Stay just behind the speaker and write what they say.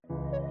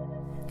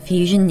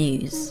Fusion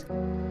News.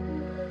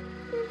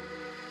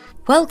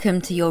 Welcome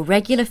to your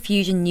regular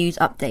Fusion News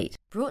update,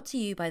 brought to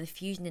you by the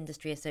Fusion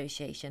Industry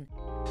Association.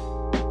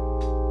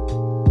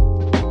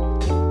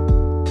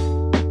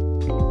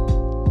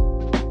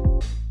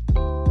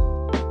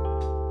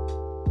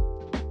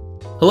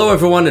 Hello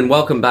everyone and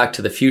welcome back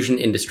to the Fusion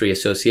Industry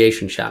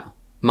Association channel.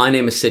 My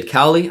name is Sid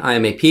Cowley. I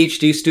am a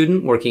PhD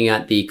student working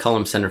at the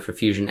Cullum Center for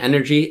Fusion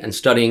Energy and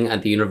studying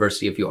at the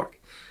University of York.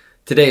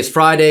 Today is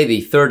Friday,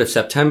 the 3rd of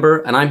September,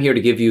 and I'm here to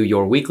give you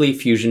your weekly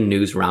Fusion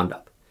News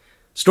Roundup.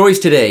 Stories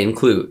today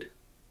include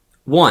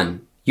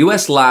 1.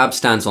 US lab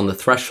stands on the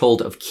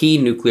threshold of key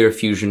nuclear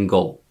fusion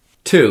goal.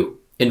 2.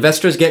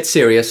 Investors get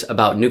serious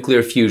about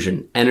nuclear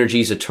fusion,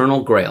 energy's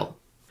eternal grail.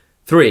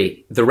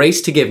 3. The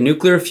race to give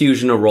nuclear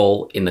fusion a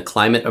role in the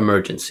climate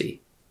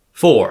emergency.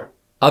 4.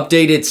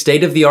 Updated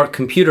state-of-the-art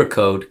computer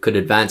code could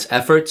advance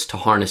efforts to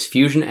harness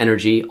fusion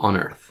energy on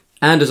Earth.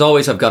 And as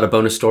always, I've got a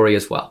bonus story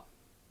as well.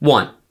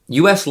 1.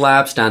 US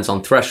lab stands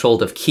on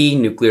threshold of key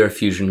nuclear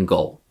fusion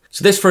goal.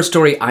 So this first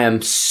story I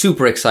am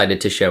super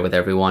excited to share with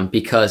everyone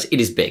because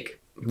it is big,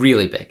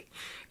 really big.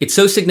 It's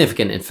so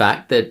significant, in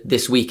fact, that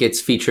this week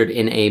it's featured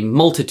in a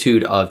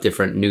multitude of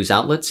different news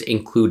outlets,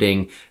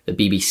 including the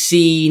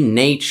BBC,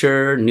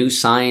 Nature, New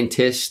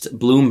Scientist,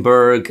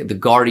 Bloomberg, The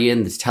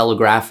Guardian, The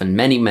Telegraph, and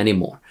many, many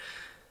more.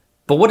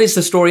 But what is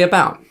the story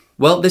about?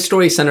 Well, this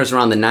story centers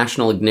around the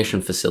National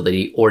Ignition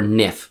Facility, or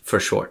NIF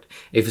for short,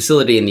 a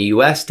facility in the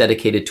US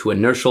dedicated to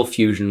inertial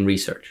fusion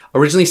research.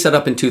 Originally set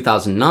up in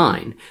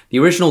 2009, the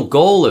original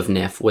goal of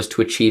NIF was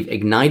to achieve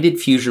ignited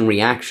fusion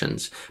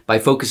reactions by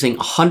focusing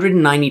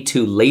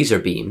 192 laser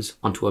beams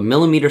onto a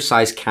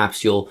millimeter-sized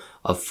capsule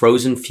of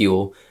frozen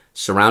fuel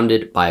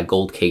surrounded by a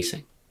gold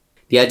casing.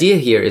 The idea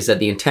here is that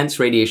the intense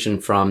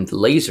radiation from the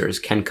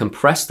lasers can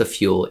compress the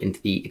fuel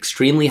into the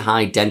extremely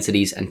high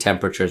densities and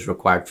temperatures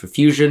required for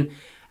fusion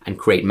and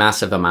create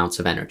massive amounts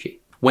of energy.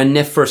 When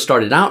NIF first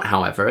started out,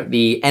 however,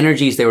 the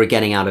energies they were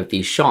getting out of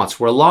these shots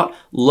were a lot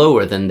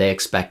lower than they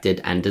expected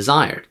and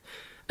desired.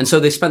 And so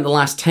they spent the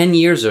last 10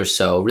 years or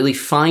so really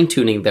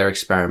fine-tuning their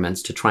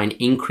experiments to try and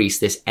increase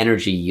this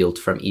energy yield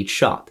from each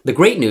shot. The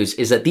great news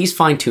is that these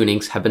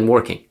fine-tunings have been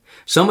working.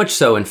 So much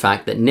so, in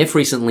fact, that NIF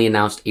recently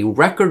announced a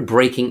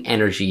record-breaking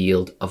energy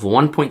yield of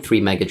 1.3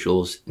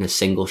 megajoules in a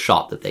single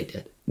shot that they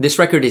did. This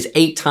record is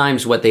 8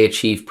 times what they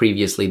achieved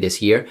previously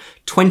this year,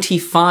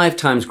 25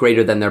 times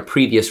greater than their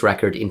previous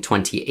record in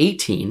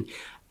 2018,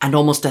 and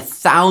almost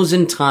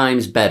 1,000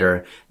 times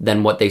better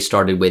than what they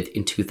started with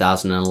in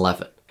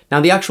 2011.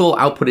 Now, the actual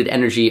outputted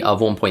energy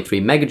of 1.3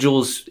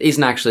 megajoules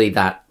isn't actually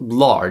that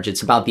large.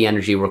 It's about the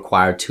energy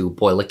required to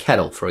boil a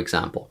kettle, for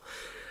example.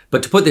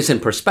 But to put this in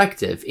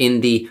perspective,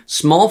 in the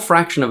small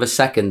fraction of a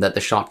second that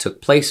the shot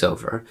took place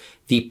over,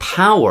 the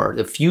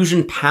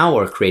fusion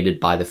power created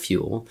by the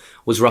fuel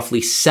was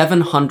roughly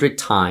 700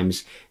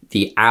 times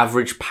the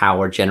average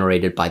power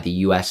generated by the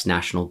US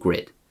national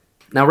grid.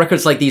 Now,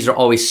 records like these are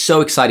always so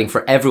exciting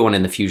for everyone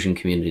in the fusion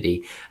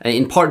community,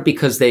 in part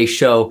because they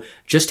show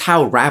just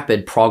how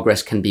rapid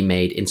progress can be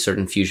made in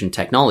certain fusion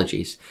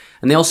technologies.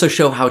 And they also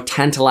show how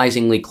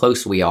tantalizingly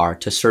close we are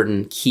to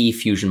certain key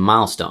fusion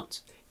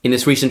milestones. In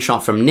this recent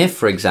shot from NIF,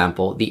 for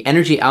example, the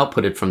energy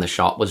outputted from the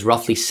shot was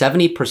roughly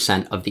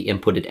 70% of the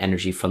inputted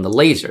energy from the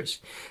lasers.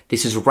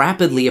 This is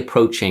rapidly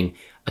approaching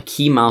a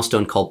key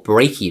milestone called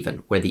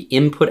break-even, where the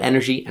input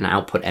energy and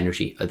output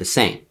energy are the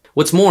same.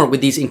 What's more,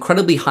 with these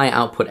incredibly high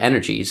output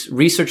energies,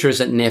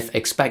 researchers at NIF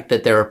expect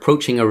that they're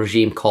approaching a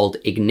regime called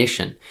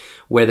ignition,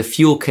 where the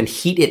fuel can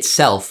heat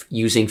itself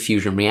using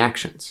fusion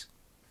reactions.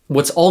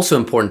 What's also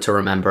important to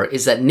remember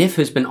is that NIF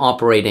has been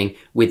operating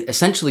with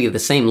essentially the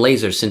same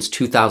lasers since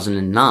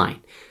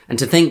 2009. And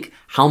to think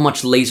how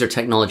much laser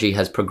technology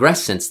has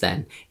progressed since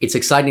then, it's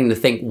exciting to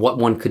think what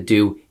one could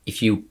do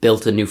if you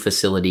built a new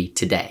facility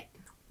today.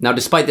 Now,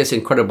 despite this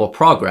incredible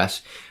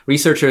progress,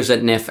 researchers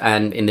at NIF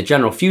and in the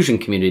general fusion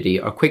community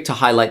are quick to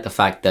highlight the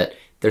fact that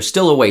there's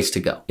still a ways to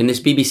go. In this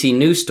BBC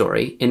News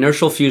story,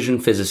 inertial fusion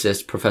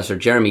physicist Professor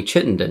Jeremy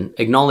Chittenden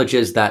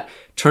acknowledges that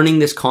turning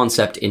this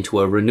concept into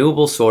a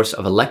renewable source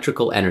of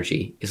electrical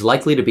energy is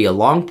likely to be a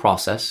long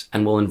process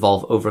and will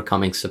involve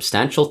overcoming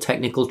substantial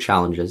technical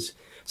challenges,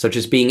 such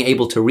as being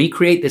able to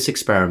recreate this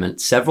experiment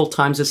several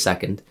times a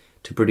second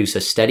to produce a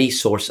steady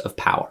source of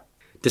power.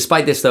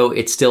 Despite this, though,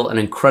 it's still an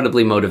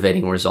incredibly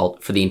motivating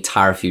result for the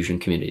entire fusion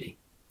community.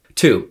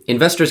 2.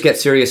 Investors get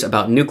serious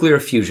about nuclear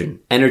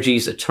fusion,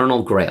 energy's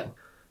eternal grail.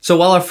 So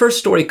while our first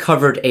story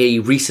covered a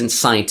recent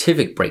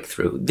scientific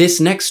breakthrough, this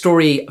next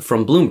story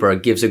from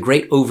Bloomberg gives a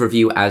great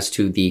overview as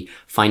to the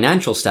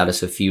financial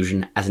status of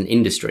fusion as an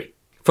industry.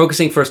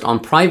 Focusing first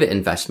on private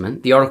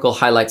investment, the article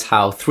highlights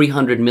how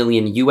 $300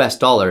 million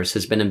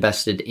has been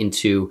invested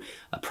into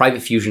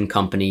private fusion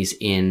companies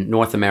in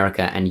North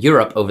America and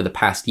Europe over the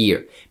past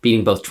year,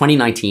 beating both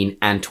 2019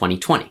 and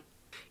 2020.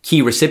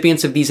 Key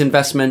recipients of these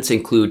investments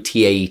include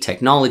TAE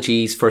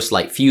Technologies, First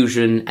Light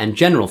Fusion, and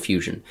General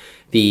Fusion.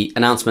 The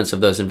announcements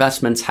of those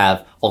investments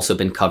have also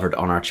been covered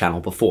on our channel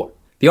before.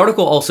 The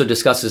article also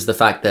discusses the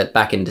fact that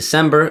back in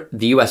December,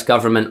 the US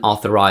government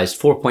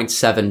authorized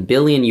 $4.7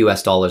 billion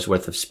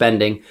worth of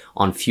spending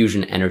on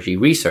fusion energy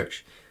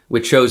research,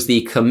 which shows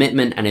the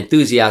commitment and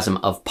enthusiasm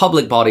of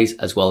public bodies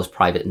as well as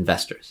private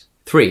investors.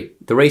 3.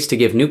 The race to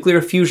give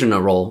nuclear fusion a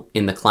role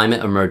in the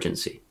climate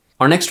emergency.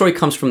 Our next story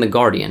comes from The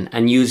Guardian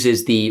and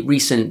uses the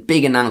recent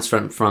big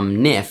announcement from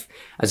NIF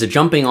as a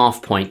jumping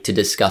off point to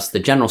discuss the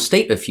general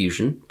state of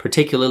fusion,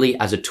 particularly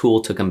as a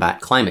tool to combat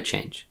climate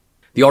change.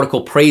 The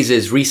article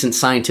praises recent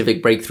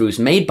scientific breakthroughs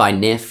made by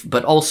NIF,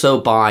 but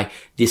also by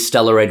the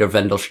Stellarator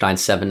Wendelstein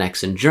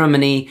 7X in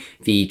Germany,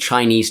 the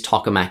Chinese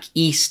Tokamak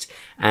East,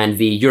 and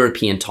the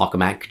European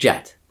Tokamak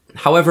Jet.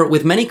 However,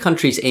 with many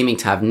countries aiming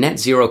to have net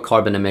zero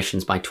carbon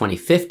emissions by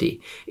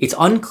 2050, it's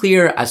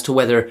unclear as to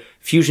whether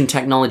fusion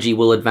technology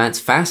will advance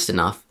fast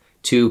enough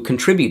to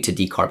contribute to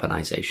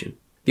decarbonization.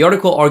 The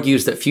article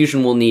argues that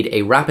fusion will need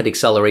a rapid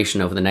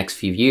acceleration over the next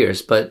few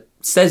years, but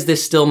says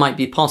this still might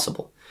be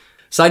possible.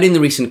 Citing the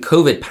recent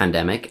COVID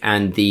pandemic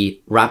and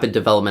the rapid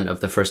development of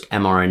the first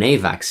mRNA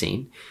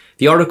vaccine,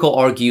 the article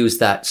argues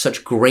that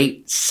such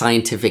great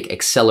scientific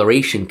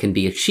acceleration can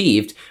be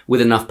achieved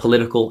with enough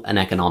political and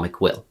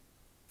economic will.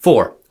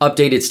 4.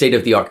 Updated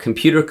state-of-the-art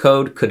computer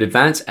code could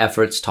advance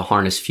efforts to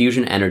harness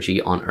fusion energy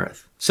on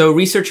Earth. So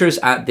researchers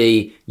at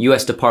the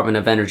US Department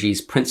of Energy's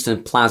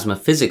Princeton Plasma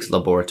Physics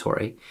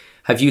Laboratory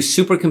have used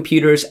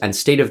supercomputers and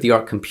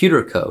state-of-the-art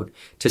computer code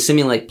to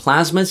simulate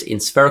plasmas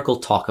in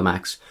spherical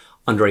tokamaks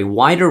under a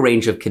wider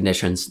range of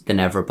conditions than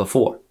ever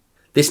before.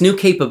 This new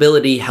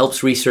capability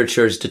helps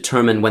researchers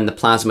determine when the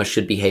plasma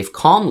should behave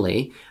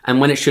calmly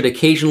and when it should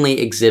occasionally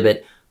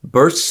exhibit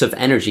bursts of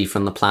energy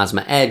from the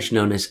plasma edge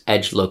known as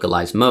edge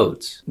localized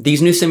modes.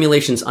 These new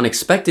simulations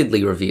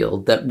unexpectedly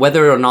revealed that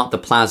whether or not the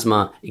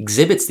plasma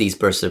exhibits these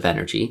bursts of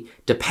energy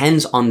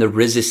depends on the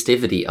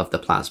resistivity of the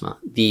plasma,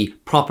 the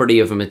property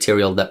of a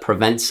material that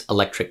prevents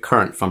electric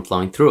current from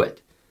flowing through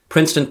it.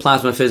 Princeton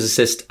plasma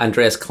physicist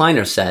Andreas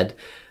Kleiner said,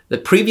 "The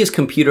previous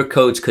computer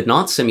codes could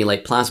not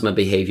simulate plasma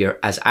behavior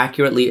as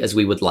accurately as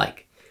we would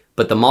like,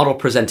 but the model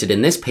presented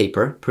in this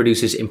paper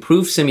produces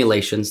improved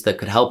simulations that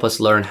could help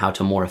us learn how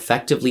to more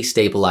effectively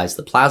stabilize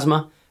the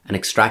plasma and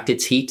extract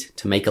its heat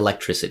to make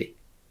electricity."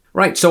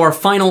 Right, so our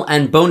final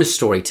and bonus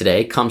story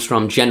today comes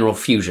from General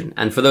Fusion.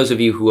 And for those of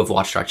you who have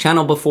watched our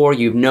channel before,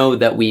 you know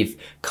that we've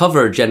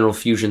covered General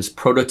Fusion's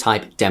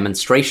prototype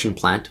demonstration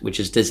plant, which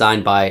is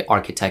designed by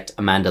architect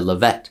Amanda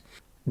Levette.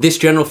 This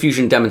General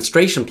Fusion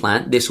demonstration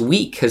plant this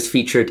week has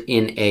featured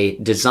in a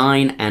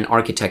design and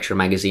architecture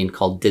magazine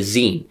called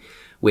Dezeen,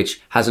 which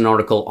has an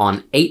article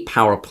on 8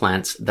 power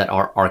plants that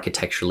are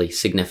architecturally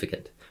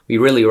significant. We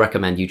really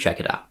recommend you check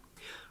it out.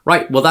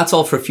 Right, well that's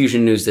all for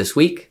Fusion News this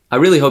week. I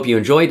really hope you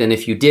enjoyed, and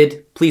if you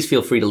did, please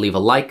feel free to leave a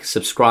like,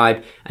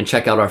 subscribe, and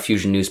check out our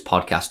Fusion News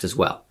podcast as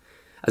well.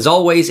 As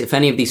always, if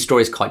any of these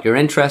stories caught your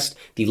interest,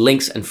 the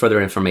links and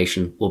further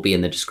information will be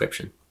in the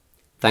description.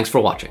 Thanks for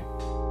watching.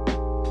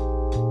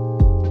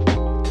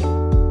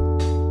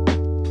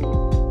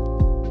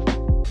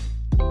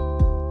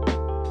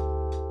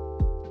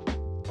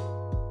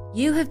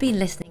 You have been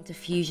listening to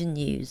Fusion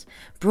News,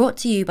 brought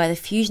to you by the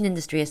Fusion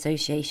Industry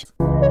Association.